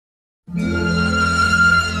Quando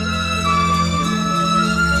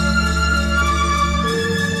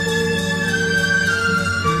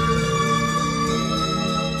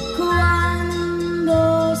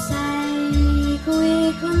sei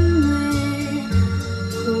qui con me,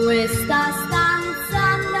 questa stanza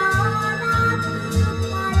non ha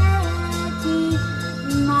pareti,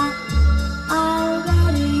 ma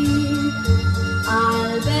alberi,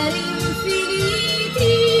 alberi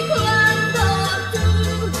infiniti. Quando tu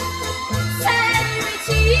sei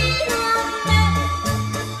vicino a me,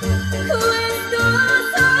 questo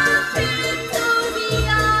soffitto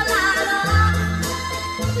violano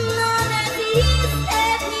non esiste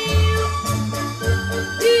più.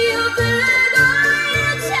 Io vedo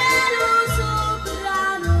il cielo sopra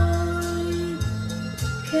noi,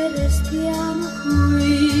 che restiamo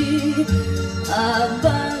qui,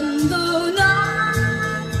 abbandonati,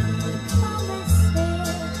 come se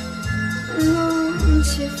non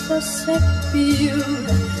ci fosse più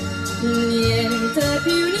niente,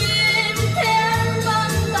 niente al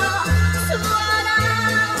mondo. Suona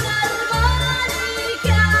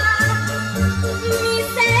un'armonica, mi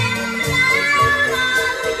sembra un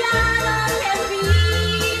organo che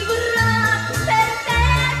vibra per te,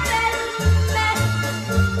 per me,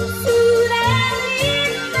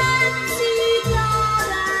 sull'immensità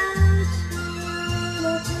del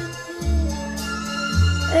cielo,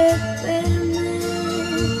 per te e per me.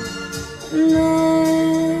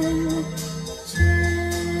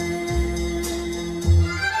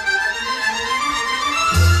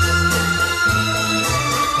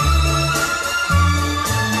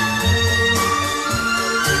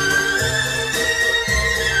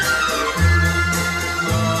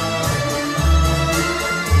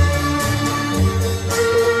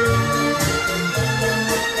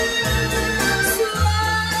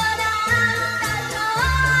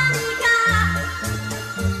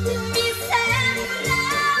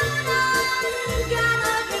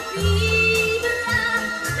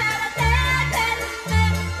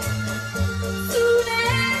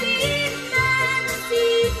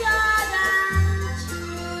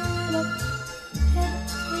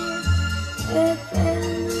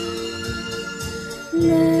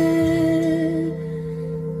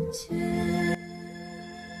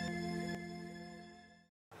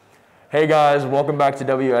 Hey guys, welcome back to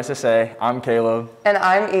WSSA. I'm Caleb. And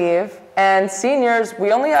I'm Eve. And seniors,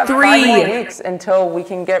 we only have 5 more weeks until we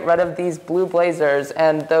can get rid of these blue blazers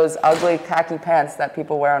and those ugly khaki pants that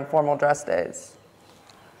people wear on formal dress days.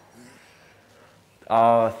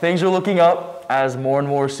 Things are looking up as more and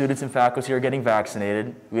more students and faculty are getting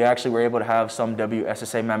vaccinated. We actually were able to have some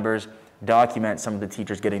WSSA members document some of the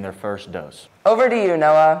teachers getting their first dose. Over to you,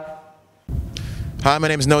 Noah. Hi, my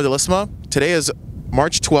name is Noah Delisma. Today is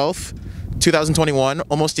March 12th, 2021,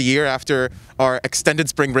 almost a year after our extended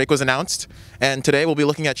spring break was announced. And today we'll be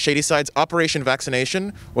looking at Shady Side's Operation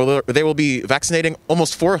Vaccination, where they will be vaccinating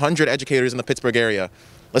almost 400 educators in the Pittsburgh area.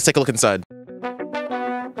 Let's take a look inside.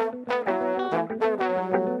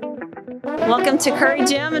 Welcome to Curry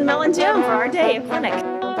Gym and Mellon Gym for our day of clinic.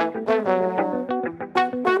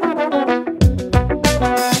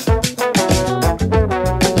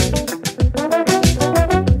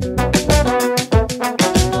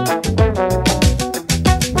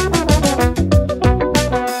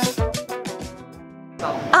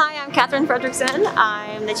 Fredrickson.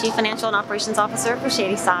 I'm the Chief Financial and Operations Officer for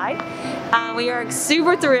Shady Side. We are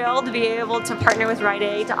super thrilled to be able to partner with Rite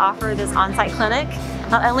Aid to offer this on-site clinic,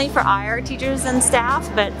 not only for our teachers and staff,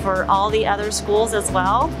 but for all the other schools as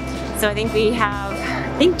well. So I think we have,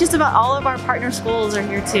 just about all of our partner schools are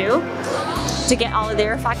here too, to get all of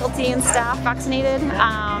their faculty and staff vaccinated.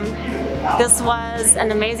 This was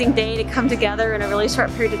an amazing day to come together in a really short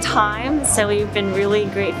period of time. So we've been really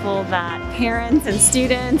grateful that parents and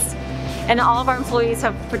students and all of our employees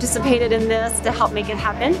have participated in this to help make it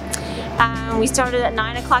happen. We started at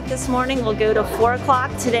 9 o'clock this morning. We'll go to 4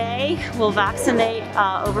 o'clock today. We'll vaccinate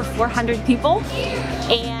over 400 people.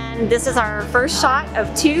 And this is our first shot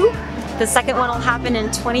of 2. The second one will happen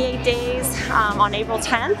in 28 days on April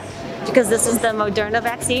 10th, because this is the Moderna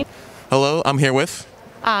vaccine. Hello, I'm here with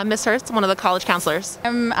Miss Hurst, one of the college counselors.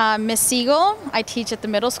 I'm Miss Siegel. I teach at the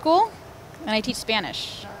middle school, and I teach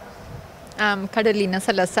Spanish. I'm Carolina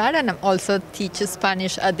Salazar, and I also teach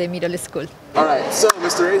Spanish at the middle school. All right, so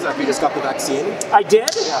Mr. Azak, you just got the vaccine. I did.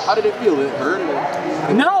 Yeah, how did it feel? Did it hurt?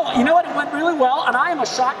 No, you know what? It went really well, and I am a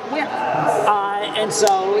shot winner. And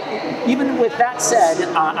so, even with that said,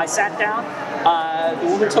 I sat down. The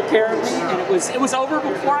woman took care of me, and it was over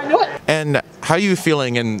before I knew it. And how are you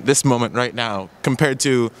feeling in this moment right now compared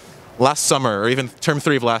to last summer or even term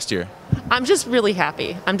 3 of last year? I'm just really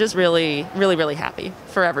happy. I'm just really, really, really happy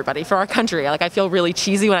for everybody, for our country. Like, I feel really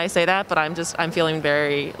cheesy when I say that, but I'm feeling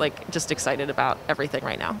very, like, just excited about everything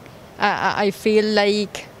right now. I feel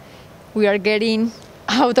like we are getting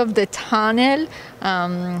out of the tunnel,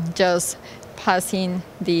 just passing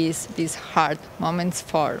these hard moments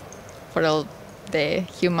for all the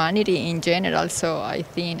humanity in general. So I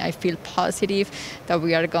feel positive that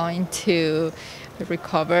we are going to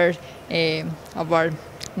recover our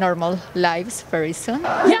normal lives very soon.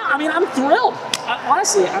 Yeah, I mean, I'm thrilled.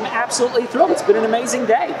 Honestly, I'm absolutely thrilled. It's been an amazing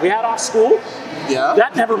day. We had off school. Yeah.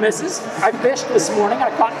 That never misses. I fished this morning. I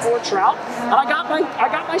caught 4 trout, and I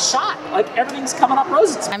got my shot. Like, everything's coming up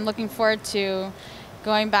roses. I'm looking forward to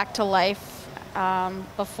going back to life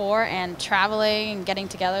before and traveling and getting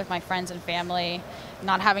together with my friends and family,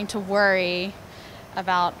 not having to worry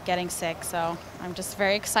about getting sick. So I'm just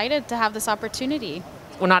very excited to have this opportunity.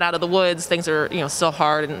 We're not out of the woods. Things are, still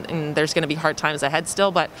hard, and there's going to be hard times ahead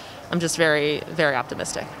still, but I'm just very, very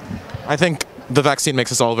optimistic. I think the vaccine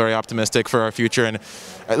makes us all very optimistic for our future, and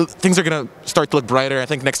things are going to start to look brighter. I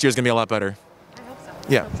think next year is going to be a lot better. I hope so.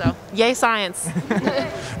 Yeah. I hope so. Yay, science.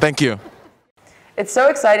 Thank you. It's so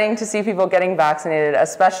exciting to see people getting vaccinated,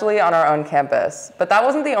 especially on our own campus. But that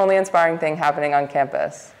wasn't the only inspiring thing happening on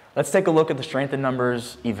campus. Let's take a look at the Strength in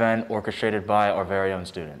Numbers event orchestrated by our very own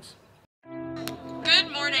students.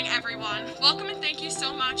 Good morning, everyone. Welcome and thank you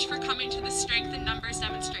so much for coming to the Strength in Numbers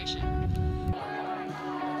demonstration.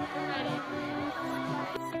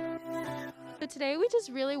 So today we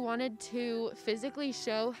just really wanted to physically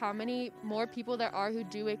show how many more people there are who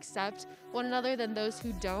do accept one another than those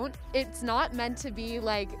who don't. It's not meant to be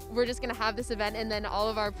like we're just going to have this event and then all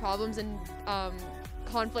of our problems and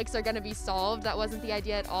conflicts are going to be solved. That wasn't the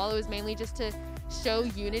idea at all. It was mainly just to show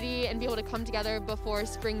unity and be able to come together before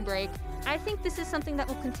spring break. I think this is something that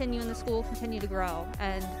will continue in the school, continue to grow.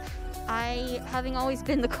 And I, having always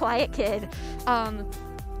been the quiet kid,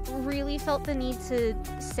 really felt the need to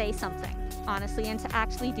say something, honestly, and to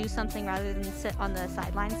actually do something rather than sit on the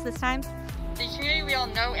sidelines this time. The community we all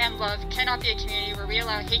know and love cannot be a community where we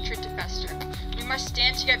allow hatred to fester. We must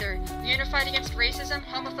stand together, unified against racism,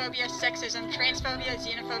 homophobia, sexism, transphobia,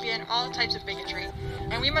 xenophobia, and all types of bigotry.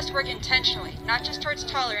 And we must work intentionally, not just towards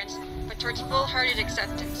tolerance, but towards full-hearted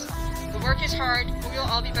acceptance. The work is hard, but we will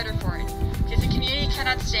all be better for it, because the community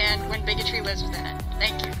cannot stand when bigotry lives within it.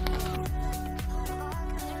 Thank you.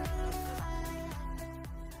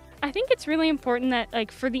 I think it's really important that,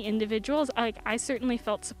 like, for the individuals, I certainly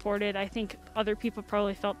felt supported. I think other people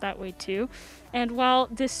probably felt that way too. And while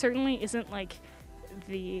this certainly isn't like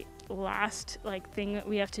the last thing that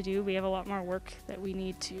we have to do, we have a lot more work that we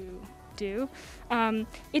need to do.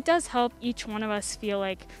 It does help each one of us feel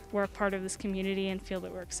like we're a part of this community and feel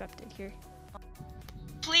that we're accepted here.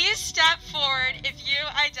 Please step forward if you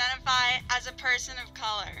identify as a person of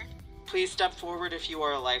color. Please step forward if you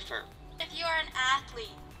are a lifer. If you are an athlete.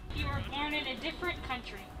 You were born in a different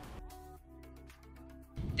country.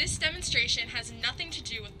 This demonstration has nothing to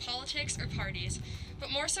do with politics or parties,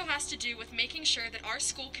 but more so has to do with making sure that our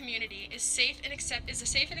school community is a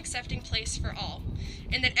safe and accepting place for all,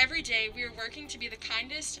 and that every day we are working to be the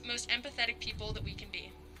kindest, most empathetic people that we can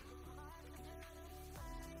be.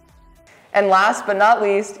 And last but not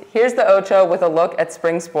least, here's the Ocho with a look at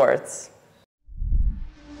spring sports.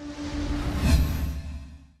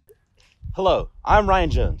 Hello, I'm Ryan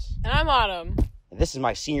Jones. And I'm Autumn. And this is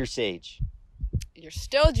my senior sage. You're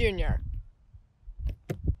still junior.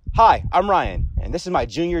 Hi, I'm Ryan, and this is my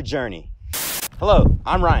junior journey. Hello,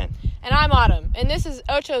 I'm Ryan. And I'm Autumn, and this is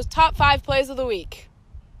Ocho's top 5 plays of the week.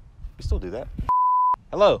 We still do that.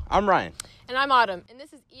 Hello, I'm Ryan. And I'm Autumn, and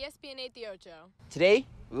this is ESPN 8 The Ocho. Today,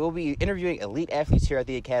 we will be interviewing elite athletes here at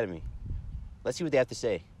the Academy. Let's see what they have to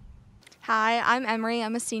say. Hi, I'm Emery.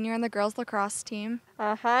 I'm a senior on the girls lacrosse team.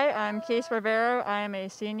 Hi, I'm Case Barbero. I am a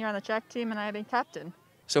senior on the track team, and I am a captain.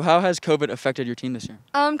 So how has COVID affected your team this year?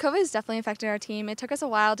 COVID has definitely affected our team. It took us a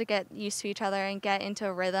while to get used to each other and get into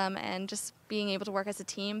a rhythm and just being able to work as a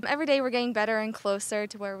team. Every day we're getting better and closer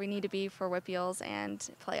to where we need to be for WPIALs and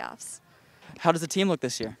playoffs. How does the team look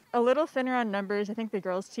this year? A little thinner on numbers. I think the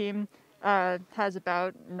girls team has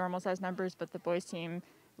about normal size numbers, but the boys team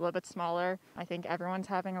a little bit smaller. I think everyone's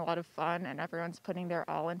having a lot of fun and everyone's putting their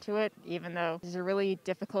all into it, even though this is a really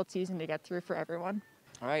difficult season to get through for everyone.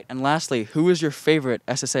 All right, and lastly, who is your favorite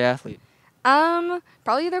SSA athlete?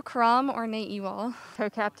 Probably either Crum or Nate Ewell.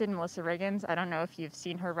 Co-captain Melissa Riggins. I don't know if you've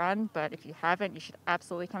seen her run, but if you haven't, you should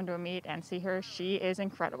absolutely come to a meet and see her. She is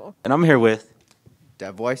incredible. And I'm here with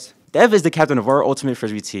Dev Weiss. Dev is the captain of our Ultimate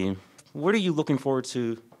Frisbee team. What are you looking forward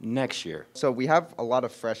to next year? So we have a lot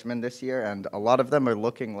of freshmen this year, and a lot of them are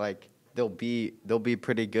looking like they'll be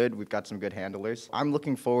pretty good. We've got some good handlers. I'm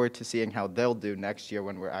looking forward to seeing how they'll do next year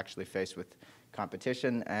when we're actually faced with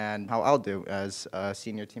competition, and how I'll do as a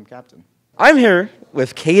senior team captain. I'm here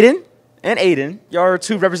with Caden and Aiden. Y'all are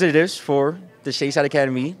two representatives for the Shadyside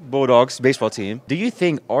Academy Bulldogs baseball team. Do you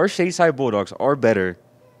think our Shadyside Bulldogs are better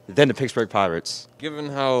than the Pittsburgh Pirates? Given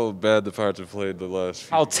how bad the Pirates have played the last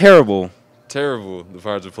few How terrible. Terrible the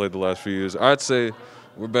Pirates have played the last few years, I'd say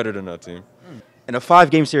we're better than that team. In a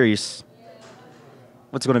 5-game series,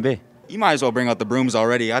 what's it going to be? You might as well bring out the brooms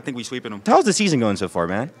already. I think we're sweeping them. How's the season going so far,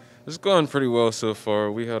 man? It's going pretty well so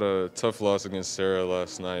far. We had a tough loss against Sarah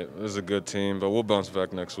last night. It was a good team, but we'll bounce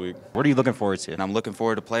back next week. What are you looking forward to? And I'm looking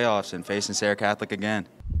forward to playoffs and facing Sarah Catholic again.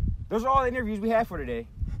 Those are all the interviews we have for today.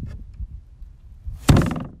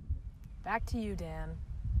 Back to you, Dan.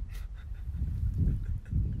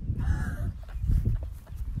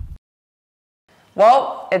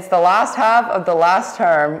 Well, it's the last half of the last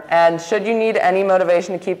term, and should you need any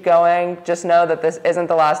motivation to keep going, just know that this isn't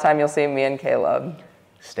the last time you'll see me and Caleb.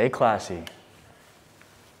 Stay classy.